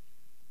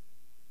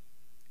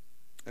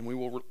 And we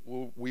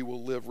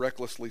will live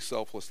recklessly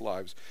selfless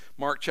lives.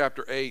 Mark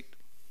chapter 8.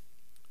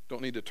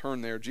 Don't need to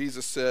turn there.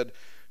 Jesus said,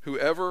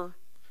 whoever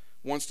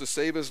wants to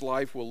save his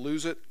life will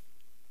lose it,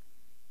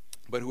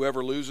 but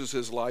whoever loses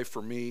his life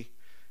for me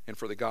and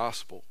for the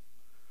gospel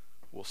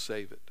will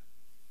save it.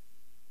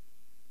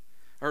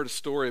 I heard a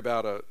story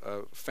about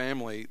a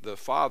family. The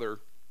father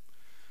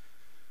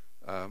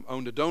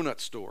owned a donut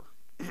store.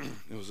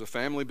 It was a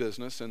family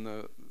business, and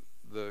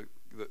the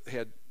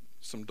had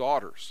some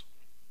daughters.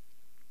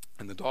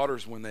 And the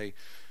daughters, when they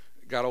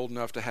got old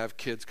enough to have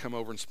kids come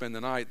over and spend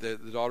the night, the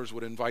daughters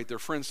would invite their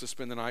friends to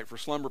spend the night for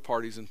slumber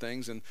parties and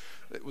things, and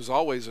it was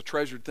always a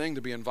treasured thing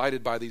to be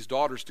invited by these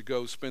daughters to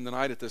go spend the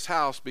night at this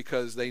house,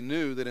 because they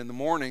knew that in the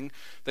morning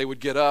they would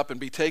get up and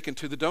be taken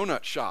to the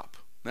donut shop.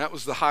 And that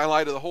was the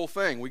highlight of the whole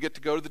thing. We get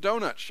to go to the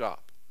donut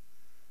shop.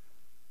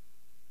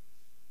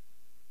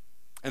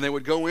 And they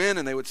would go in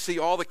and they would see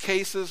all the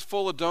cases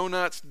full of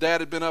donuts.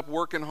 Dad had been up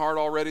working hard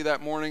already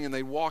that morning, and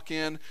they'd walk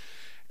in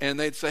and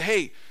they'd say,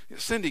 hey,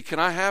 Cindy, can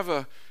I have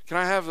a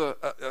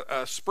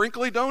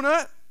sprinkly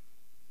donut?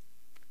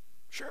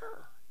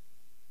 Sure.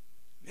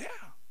 Yeah.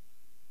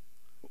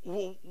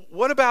 Well,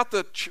 what about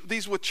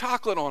these with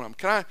chocolate on them?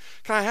 Can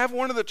I have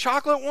one of the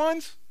chocolate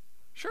ones?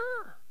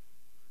 Sure.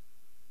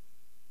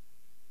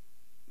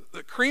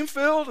 The cream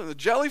filled and the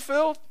jelly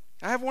filled?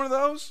 I have one of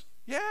those?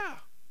 Yeah.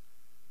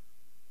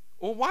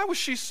 Well, why was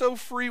she so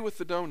free with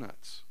the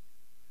donuts?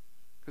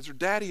 Because her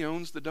daddy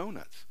owns the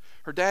donuts.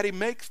 Her daddy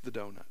makes the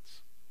donuts.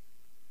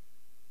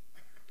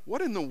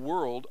 What in the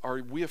world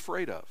are we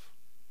afraid of?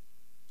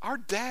 Our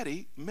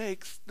daddy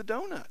makes the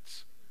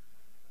donuts.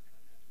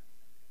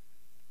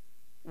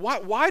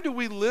 Why do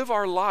we live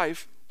our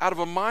life out of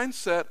a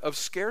mindset of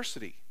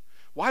scarcity?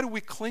 Why do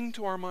we cling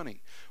to our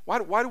money? Why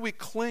do we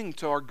cling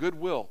to our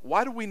goodwill?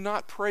 Why do we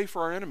not pray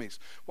for our enemies?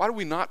 Why do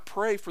we not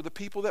pray for the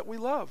people that we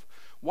love?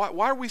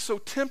 Why are we so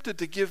tempted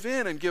to give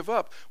in and give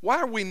up? Why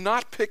are we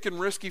not picking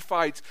risky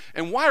fights?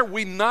 And why are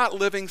we not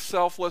living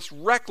selfless,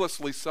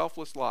 recklessly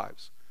selfless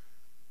lives?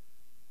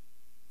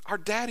 Our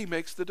daddy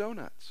makes the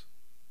donuts.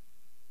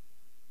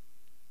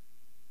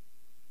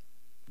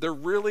 There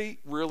really,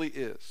 really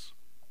is.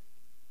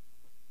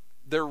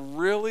 There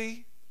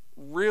really,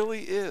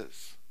 really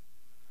is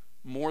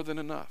more than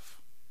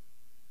enough.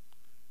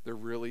 There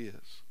really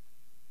is.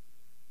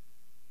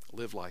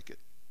 Live like it.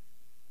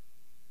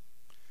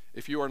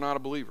 If you are not a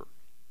believer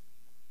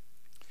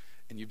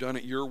and you've done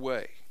it your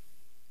way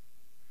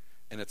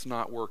and it's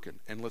not working,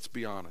 and let's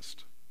be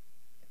honest,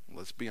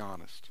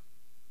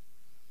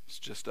 it's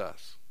just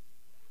us.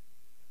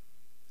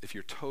 If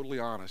you're totally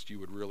honest, you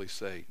would really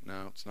say,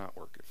 no, it's not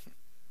working.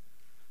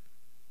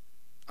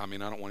 I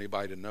mean, I don't want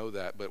anybody to know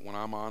that, but when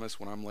I'm honest,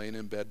 when I'm laying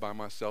in bed by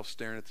myself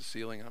staring at the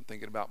ceiling and I'm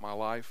thinking about my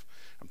life,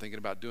 I'm thinking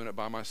about doing it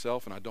by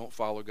myself, and I don't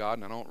follow God,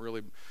 and I don't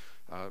really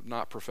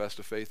not profess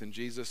a faith in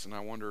Jesus, and I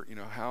wonder,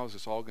 how is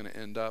this all going to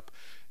end up?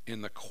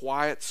 In the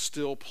quiet,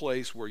 still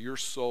place where your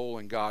soul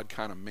and God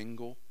kind of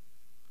mingle,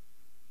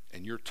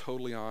 and you're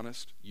totally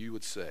honest, you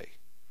would say,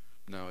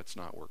 no, it's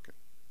not working.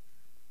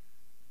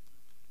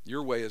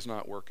 Your way is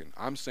not working.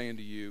 I'm saying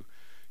to you,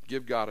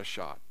 give God a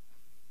shot.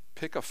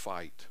 Pick a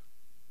fight.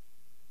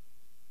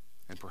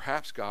 And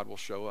perhaps God will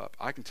show up.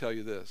 I can tell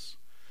you this.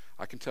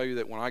 I can tell you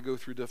that when I go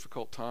through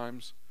difficult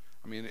times,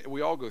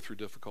 we all go through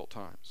difficult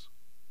times.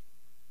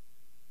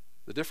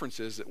 The difference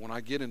is that when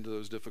I get into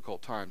those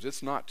difficult times,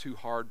 it's not too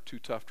hard, too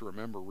tough to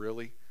remember,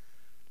 really,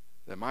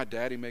 that my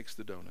daddy makes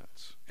the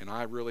donuts, and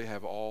I really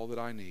have all that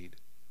I need.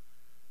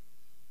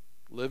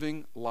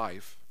 Living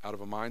life out of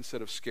a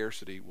mindset of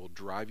scarcity will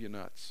drive you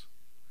nuts.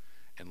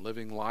 And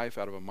living life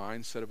out of a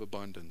mindset of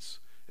abundance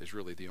is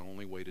really the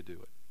only way to do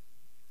it.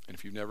 And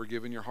if you've never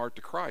given your heart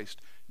to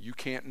Christ, you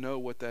can't know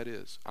what that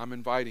is. I'm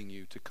inviting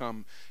you to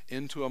come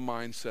into a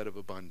mindset of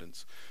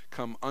abundance.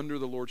 Come under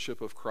the lordship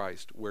of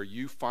Christ, where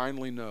you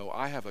finally know,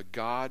 I have a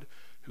God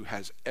who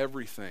has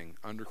everything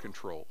under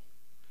control,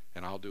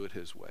 and I'll do it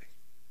his way.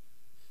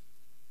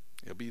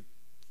 It'll be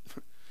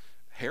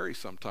hairy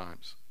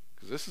sometimes,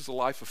 because this is a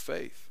life of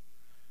faith.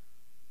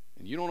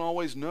 And you don't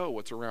always know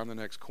what's around the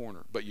next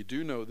corner, but you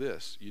do know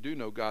this. You do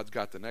know God's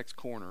got the next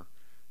corner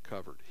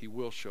covered. He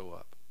will show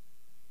up.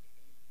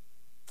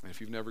 And if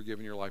you've never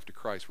given your life to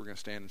Christ, we're going to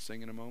stand and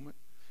sing in a moment.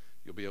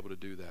 You'll be able to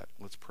do that.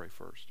 Let's pray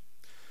first.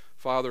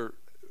 Father,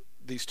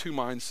 these two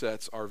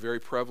mindsets are very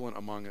prevalent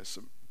among us.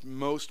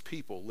 Most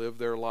people live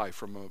their life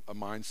from a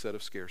mindset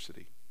of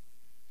scarcity.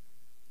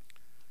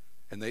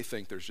 And they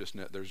think there's just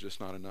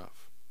not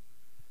enough.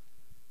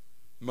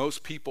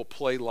 Most people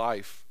play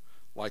life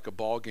like a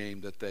ball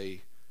game that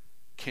they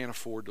can't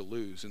afford to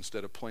lose,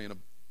 instead of playing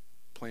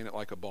it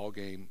like a ball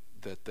game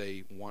that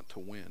they want to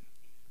win.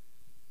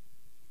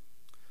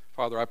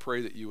 Father, I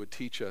pray that you would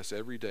teach us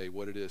every day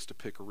what it is to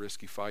pick a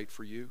risky fight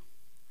for you.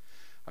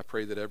 I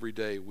pray that every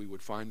day we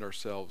would find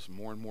ourselves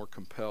more and more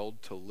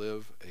compelled to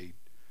live a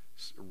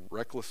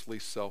recklessly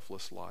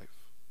selfless life.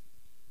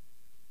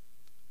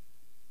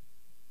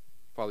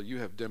 Father, you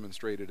have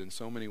demonstrated in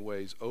so many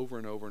ways over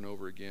and over and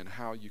over again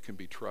how you can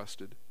be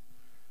trusted.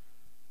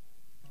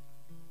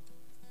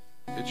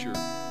 It's your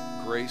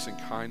grace and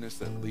kindness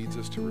that leads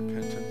us to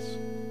repentance.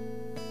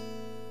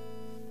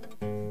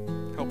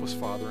 Help us,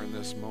 Father, in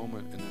this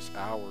moment, in this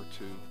hour,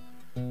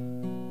 to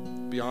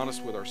be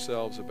honest with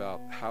ourselves about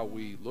how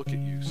we look at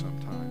you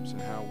sometimes,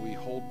 and how we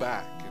hold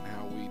back, and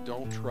how we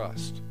don't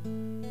trust.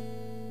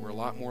 We're a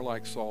lot more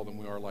like Saul than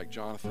we are like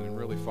Jonathan. And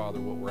really, Father,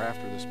 what we're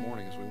after this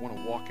morning is we want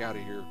to walk out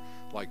of here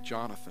like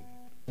Jonathan,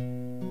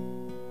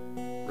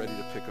 ready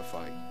to pick a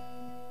fight.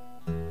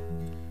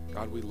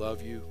 God, we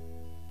love you.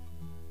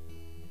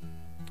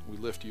 We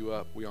lift you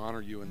up. We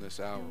honor you in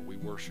this hour. We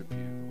worship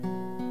you.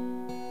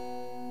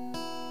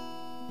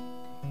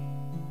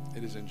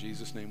 It is in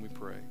Jesus' name we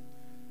pray.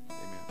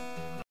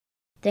 Amen.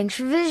 Thanks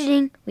for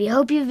visiting. We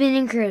hope you've been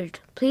encouraged.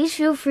 Please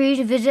feel free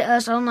to visit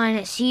us online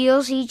at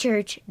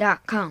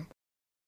clcchurch.com.